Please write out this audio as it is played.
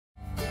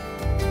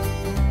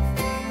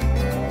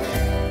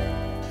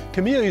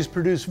Camellias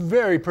produce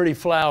very pretty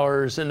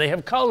flowers, and they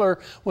have color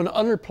when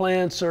other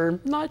plants are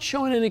not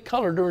showing any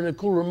color during the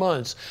cooler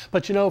months.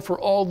 But you know, for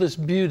all this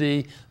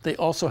beauty, they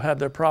also have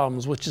their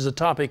problems, which is a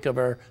topic of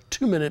our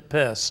 2-minute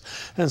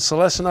pests. And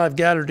Celeste and I have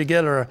gathered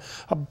together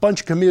a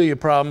bunch of camellia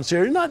problems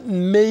here. Not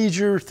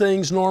major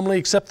things normally,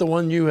 except the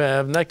one you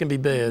have, and that can be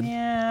bad.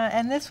 Yeah,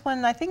 and this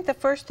one, I think the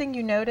first thing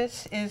you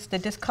notice is the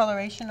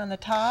discoloration on the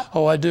top.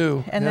 Oh, I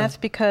do. And that's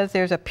because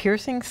there's a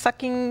piercing,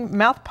 sucking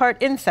mouthpart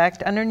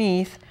insect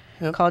underneath.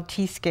 Yep. Called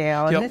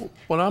T-scale. Yep.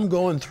 When I'm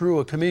going through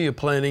a camellia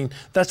planting,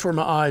 that's where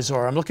my eyes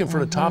are. I'm looking for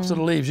the tops of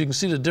the leaves. You can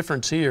see the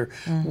difference here.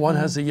 One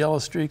has the yellow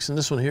streaks, and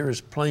this one here is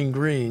plain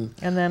green.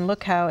 And then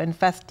look how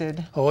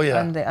infested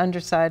on the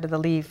underside of the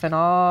leaf, and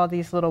all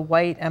these little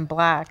white and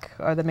black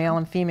are the male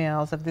and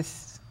females of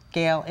this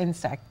scale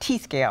insect,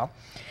 T-scale.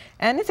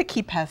 And it's a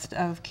key pest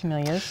of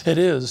camellias. It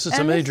is. It's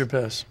a major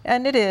pest.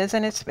 And it is.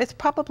 And it's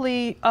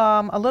probably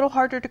a little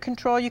harder to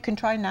control. You can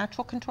try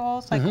natural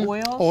controls like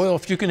oils. Oil,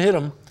 if you can hit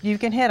them. You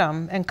can hit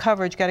them. And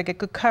coverage, got to get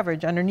good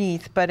coverage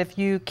underneath. But if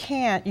you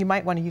can't, you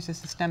might want to use a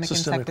systemic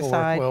insecticide will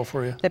work well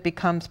for you. That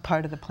becomes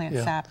part of the plant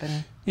sap.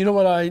 And you know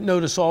what I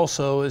notice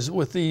also is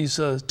with these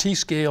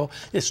T-scale,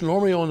 it's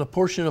normally on a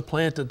portion of the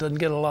plant that doesn't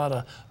get a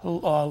lot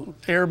of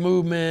air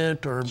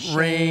movement or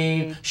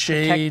rain,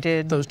 shade,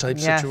 those type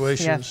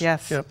situations.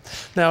 Yes. Yep.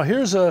 Now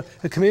here's a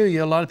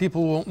camellia. A lot of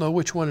people won't know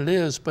which one it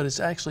is, but it's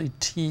actually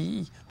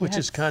T, which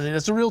is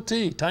that's a real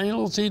T, tiny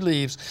little T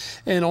leaves.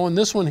 And on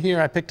this one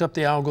here, I picked up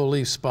the algal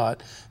leaf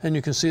spot, and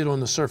you can see it on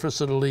the surface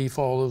of the leaf,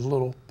 all those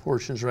little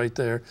portions right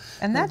there.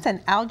 And that's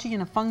an algae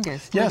and a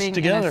fungus living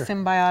together in a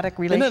symbiotic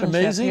relationship. Isn't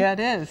that amazing? Yeah, it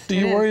is. Do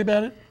you worry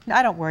about it?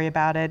 I don't worry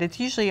about it. It's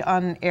usually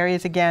on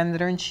areas, again,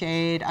 that are in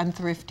shade,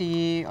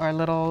 unthrifty, or a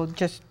little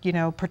just, you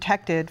know,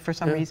 protected for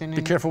some reason.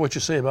 Be careful what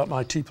you say about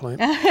my tea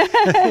plant.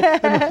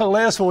 And the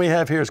last one we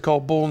have here is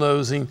called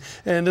bullnosing,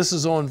 and this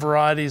is on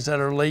varieties that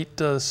are late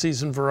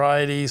season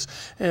varieties,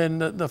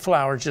 and the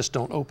flowers just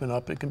don't open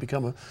up. It can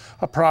become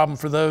a problem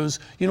for those.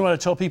 You know what I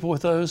tell people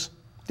with those?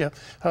 Yeah,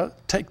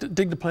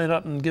 dig the plant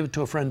up and give it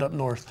to a friend up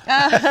north.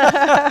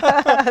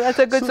 That's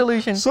a good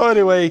solution. So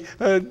anyway,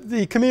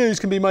 the camellias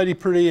can be mighty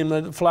pretty, and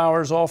the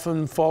flowers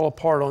often fall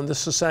apart on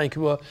this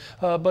Sasanqua,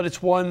 but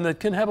it's one that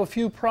can have a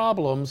few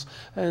problems.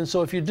 And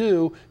so if you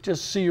do,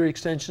 just see your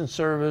extension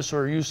service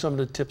or use some of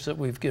the tips that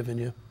we've given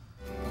you.